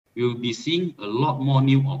we will be seeing a lot more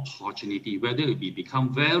new opportunity. Whether it will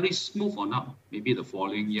become very smooth or not, maybe the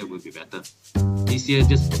following year will be better. This year,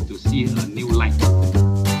 just to see a new light.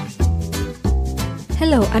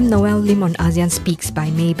 Hello, I'm Noelle Lim on ASEAN Speaks by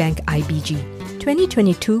Maybank IBG.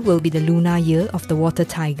 2022 will be the lunar year of the water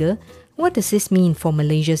tiger. What does this mean for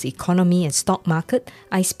Malaysia's economy and stock market?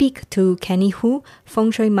 I speak to Kenny Hu,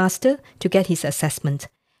 Fengshui Master, to get his assessment.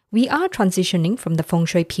 We are transitioning from the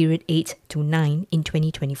Fengshui period 8 to 9 in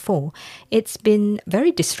 2024. It's been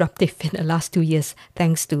very disruptive in the last 2 years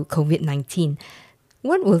thanks to COVID-19.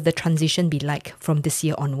 What will the transition be like from this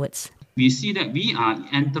year onwards? We see that we are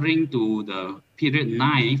entering to the period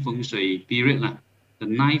 9 Feng Shui period, the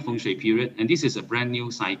 9 Feng Shui period, and this is a brand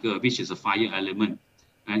new cycle, which is a fire element.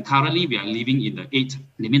 And currently we are living in the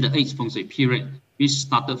 8th Feng Shui period, which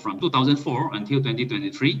started from 2004 until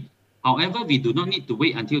 2023. However, we do not need to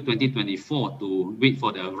wait until 2024 to wait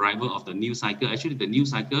for the arrival of the new cycle. Actually, the new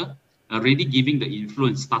cycle already giving the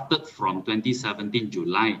influence started from 2017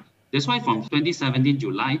 July. That's why from 2017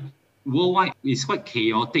 July, worldwide is quite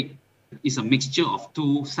chaotic. It's a mixture of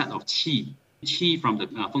two sets of qi. Qi from the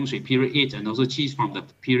Feng Shui period 8 and also qi from the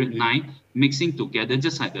period 9 mixing together,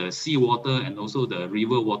 just like the sea water and also the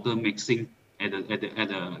river water mixing at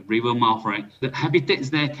the river mouth, right? The habitats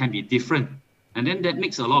there can be different. And then that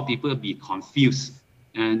makes a lot of people be confused.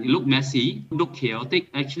 And it look messy, look chaotic.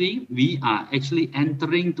 Actually, we are actually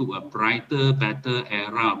entering to a brighter, better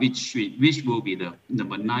era, which will be the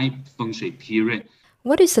number 9 Feng Shui period.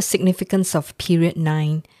 What is the significance of period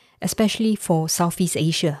 9, especially for Southeast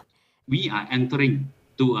Asia? We are entering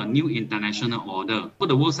to a new international order. For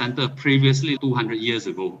the World Center, previously 200 years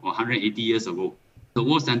ago or 180 years ago, the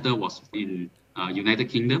World Center was in United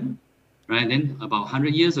Kingdom, right? Then about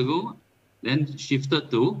 100 years ago, then shifted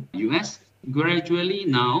to US. Gradually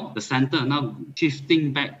now, the center now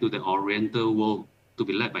shifting back to the Oriental world to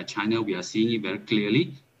be led by China. We are seeing it very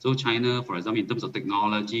clearly. So China, for example, in terms of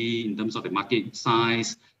technology, in terms of the market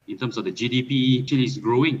size, in terms of the GDP, Chile is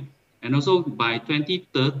growing. And also by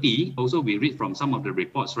 2030, also we read from some of the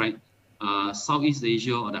reports, right? Southeast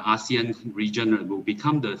Asia or the ASEAN region will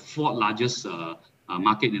become the 4th largest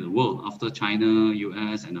market in the world after China,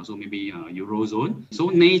 US, and also maybe Eurozone. So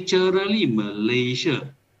naturally, Malaysia,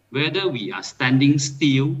 whether we are standing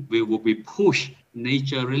still, we will be pushed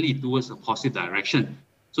naturally towards a positive direction.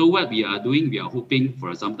 So what we are doing, we are hoping,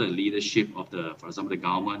 for example, the leadership of the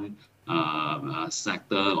government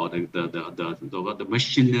sector or the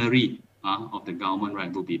machinery of the government,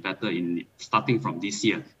 right, will be better in starting from this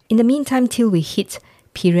year. In the meantime, till we hit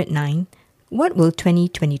period 9, what will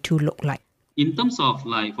 2022 look like? In terms of,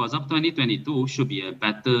 like, for example, 2022 should be a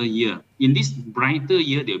better year. In this brighter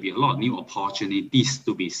year, there will be a lot of new opportunities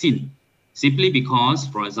to be seen. Simply because,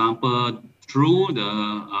 for example, through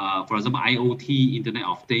the, for example, IoT, Internet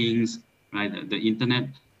of Things, right, the Internet.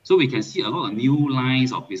 So we can see a lot of new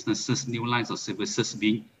lines of businesses, new lines of services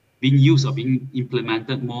being used or being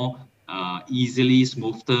implemented more easily,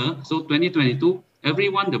 smoother. So 2022,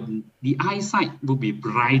 everyone, the eyesight will be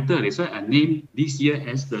brighter. That's why I named this year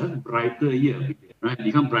as the brighter year, right?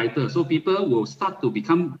 Become brighter. So people will start to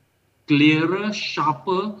become clearer,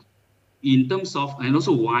 sharper in terms of, and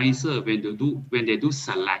also wiser when they do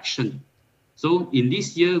selection. So in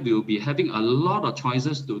this year, we will be having a lot of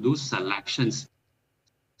choices to do selections.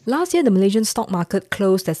 Last year, the Malaysian stock market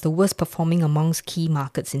closed as the worst performing amongst key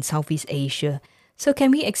markets in Southeast Asia. So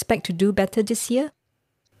can we expect to do better this year?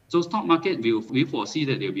 So stock market, we foresee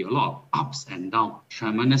that there will be a lot of ups and downs,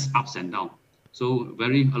 tremendous ups and downs. So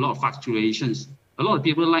a lot of fluctuations. A lot of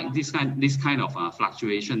people like this kind of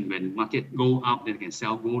fluctuation. When market go up, then they can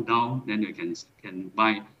sell, go down, then they can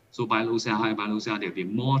buy. So buy low, sell high, buy low, sell high. There will be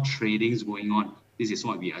more tradings going on. This is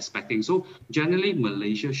what we are expecting. So generally,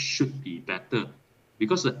 Malaysia should be better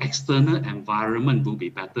because the external environment will be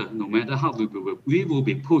better. No matter how, we will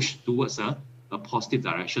be pushed towards a positive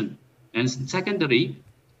direction. And secondary,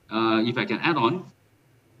 if I can add on,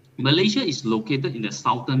 Malaysia is located in the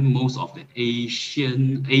southernmost of the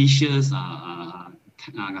Asia's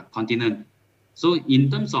continent. So in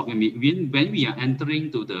terms of when we are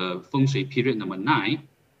entering to the Feng Shui period number 9,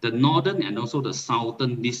 the northern and also the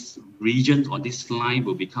southern, this region or this line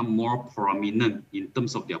will become more prominent in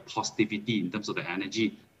terms of their positivity, in terms of the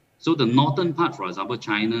energy. So the northern part, for example,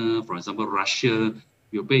 China, for example, Russia,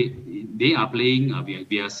 they are playing,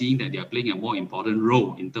 we are seeing that they are playing a more important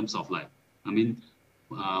role in terms of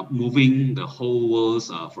moving the whole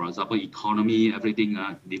world's, for example, economy, everything,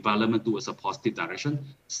 development towards a positive direction.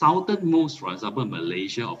 Southernmost, for example,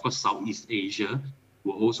 Malaysia, of course, Southeast Asia,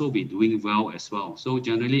 will also be doing well as well. So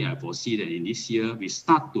generally, I foresee that in this year, we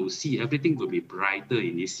start to see everything will be brighter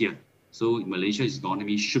in this year. So Malaysia's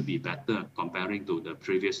economy should be better comparing to the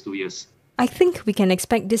previous 2 years. I think we can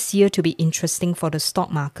expect this year to be interesting for the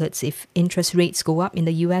stock markets if interest rates go up in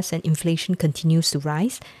the US and inflation continues to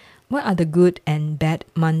rise. What are the good and bad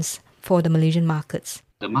months for the Malaysian markets?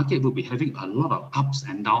 The market will be having a lot of ups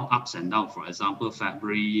and down. For example,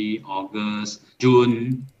 February, August,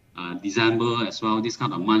 June, December as well. These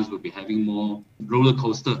kind of months will be having more roller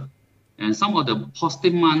coaster. And some of the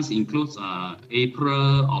positive months includes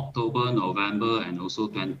April, October, November, and also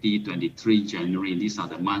 2023 January. These are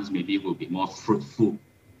the months maybe will be more fruitful.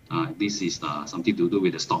 This is something to do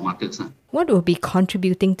with the stock markets. What will be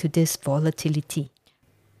contributing to this volatility?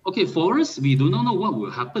 Okay, for us, we do not know what will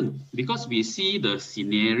happen because we see the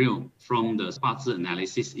scenario from the parts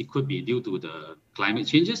analysis. It could be due to the climate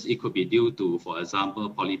changes. It could be due to, for example,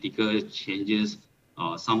 political changes.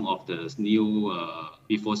 Some of the new,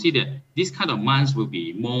 we foresee that this kind of months will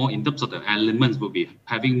be more, in terms of the elements, will be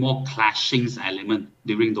having more clashing element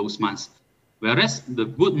during those months. Whereas the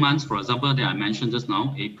good months, for example, that I mentioned just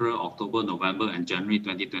now, April, October, November, and January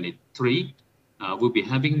 2023, will be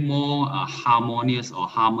having more harmonious or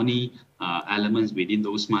harmony elements within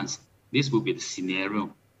those months. This will be the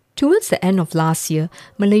scenario. Towards the end of last year,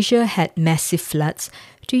 Malaysia had massive floods.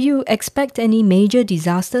 Do you expect any major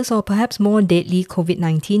disasters or perhaps more deadly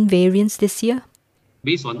COVID-19 variants this year?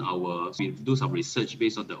 Based on we do some research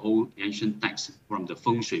based on the old ancient texts from the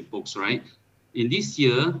Fengshui books, right? In this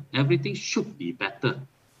year, everything should be better.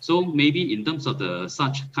 So maybe in terms of the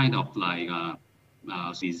such kind of like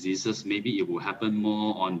diseases, maybe it will happen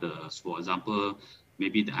more on the, for example,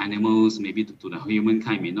 maybe the animals, maybe to the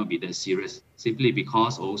humankind may not be that serious, simply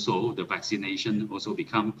because also the vaccination also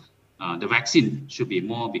become, the vaccine should be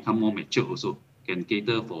become more mature also, can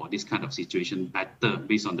cater for this kind of situation better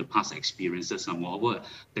based on the past experiences, and moreover,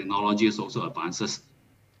 technology is also advances.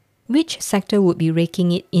 Which sector would be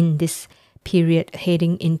raking it in this period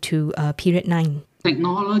heading into period 9?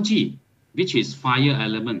 Technology, which is fire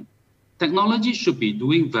element. Technology should be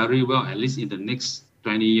doing very well, at least in the next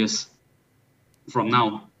 20 years from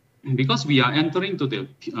now, because we are entering to the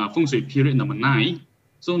Feng Shui period number 9.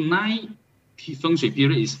 So 9 Feng Shui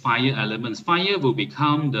period is fire elements. Fire will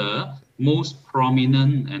become the most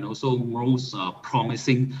prominent and also most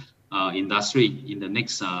promising industry in the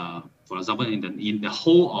next, for example, in the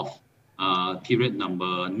whole of period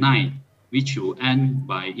number 9, which will end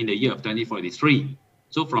in the year of 2043.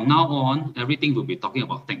 So from now on, everything will be talking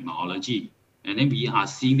about technology. And then we are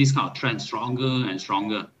seeing this kind of trend stronger and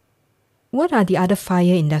stronger. What are the other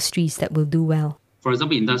fire industries that will do well? For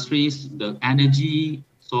example, industries, the energy,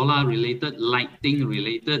 solar related, lighting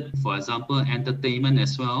related, for example, entertainment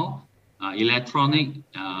as well, electronic,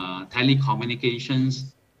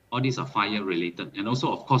 telecommunications, all these are fire related. And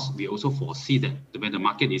also, of course, we also foresee that when the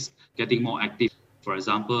market is getting more active, for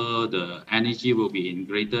example, the energy will be in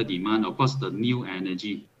greater demand. Of course, the new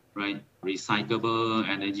energy, right? Recyclable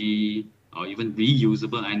energy or even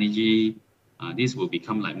reusable energy, this will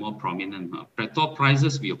become like more prominent. Petrol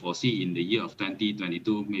prices we foresee in the year of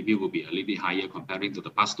 2022 maybe will be a little bit higher comparing to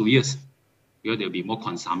the past 2 years, because there will be more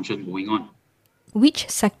consumption going on. Which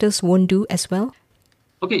sectors won't do as well?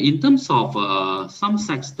 Okay, in terms of some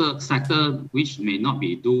sector which may not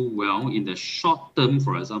be do well in the short term,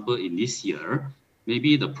 for example, in this year,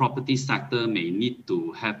 maybe the property sector may need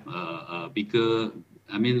to have a bigger,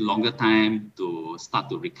 longer time to start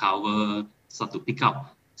to recover, start to pick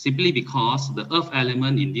up. Simply because the earth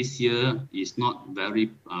element in this year is not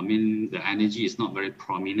very, the energy is not very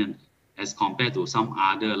prominent as compared to some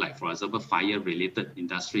other, like for example, fire-related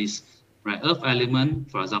industries. Right, earth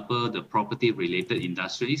element, for example, the property-related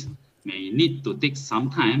industries may need to take some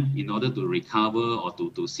time in order to recover or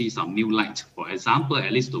to see some new light. For example,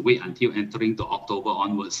 at least to wait until entering to October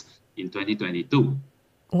onwards in 2022.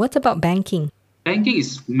 What about banking? Banking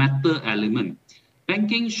is matter element.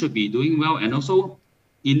 Banking should be doing well, and also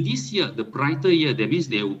in this year, the brighter year, that means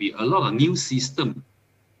there will be a lot of new system,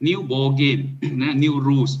 new ball game, new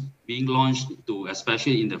rules being launched to,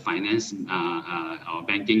 especially in the finance or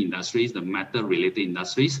banking industries, the matter-related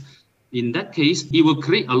industries. In that case, it will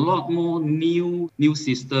create a lot more new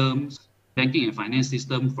systems, banking and finance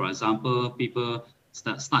system. For example, people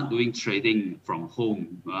start doing trading from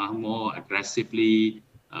home more aggressively,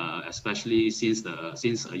 especially since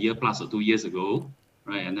a year plus or 2 years ago.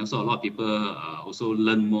 Right, and also a lot of people also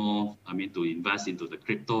learn more, to invest into the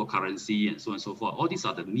cryptocurrency and so on and so forth. All these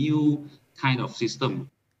are the new kind of system.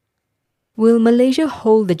 Will Malaysia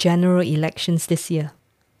hold the general elections this year?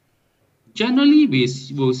 Generally, we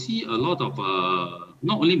will see a lot of,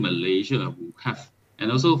 not only Malaysia will have,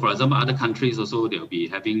 and also, for example, other countries also, they'll be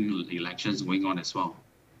having elections going on as well.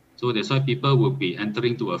 So that's why people will be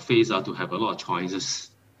entering to a phase to have a lot of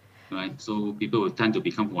choices, right? So people will tend to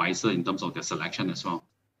become wiser in terms of their selection as well.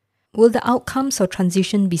 Will the outcomes of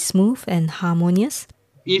transition be smooth and harmonious?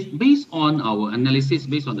 If based on our analysis,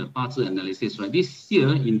 based on the party analysis, right, this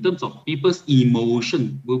year in terms of people's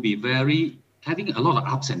emotion will be having a lot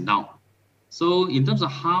of ups and downs. So in terms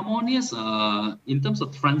of harmonious, in terms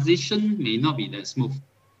of transition may not be that smooth,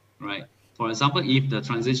 right? For example, if the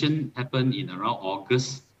transition happened in around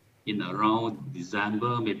August, in around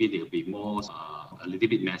December, maybe they'll be more a little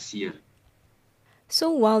bit messier.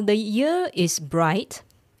 So while the year is bright,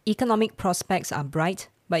 economic prospects are bright,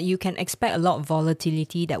 but you can expect a lot of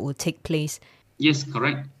volatility that will take place. Yes,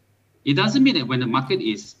 correct. It doesn't mean that when the market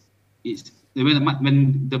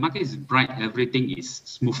when the market is bright, everything is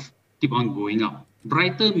smooth, keep on going up.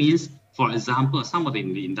 Brighter means, for example, some of the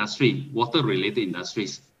industry, water-related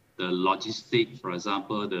industries, the logistics, for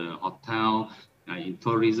example, the hotel, in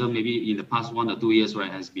tourism, maybe in the past 1 or 2 years,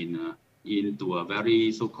 right, has been into a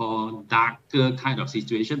very so-called darker kind of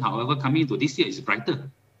situation. However, coming into this year is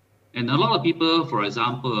brighter. And a lot of people, for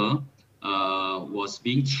example, was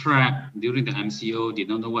being trapped during the MCO, did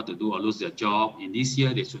not know what to do or lose their job. In this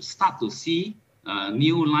year, they should start to see a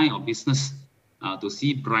new line of business, to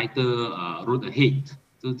see brighter road ahead.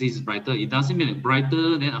 So this is brighter. It doesn't mean that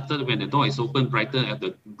brighter, then after when the door is open, brighter,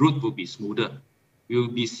 the route will be smoother. We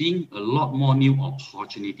will be seeing a lot more new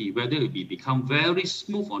opportunity. Whether it will become very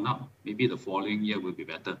smooth or not, maybe the following year will be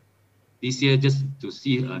better. This year, just to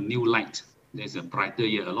see a new light. There's a brighter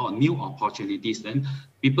year, a lot of new opportunities. Then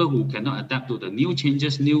people who cannot adapt to the new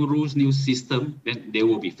changes, new rules, new system, then they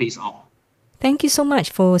will be phased out. Thank you so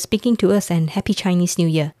much for speaking to us and Happy Chinese New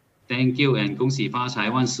Year. Thank you and 恭喜发财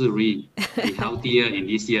万事如意. Be healthier in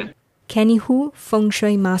this year. Kenny Hu,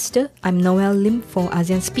 Fengshui Master. I'm Noelle Lim for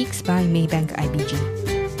ASEAN Speaks by Maybank IBG.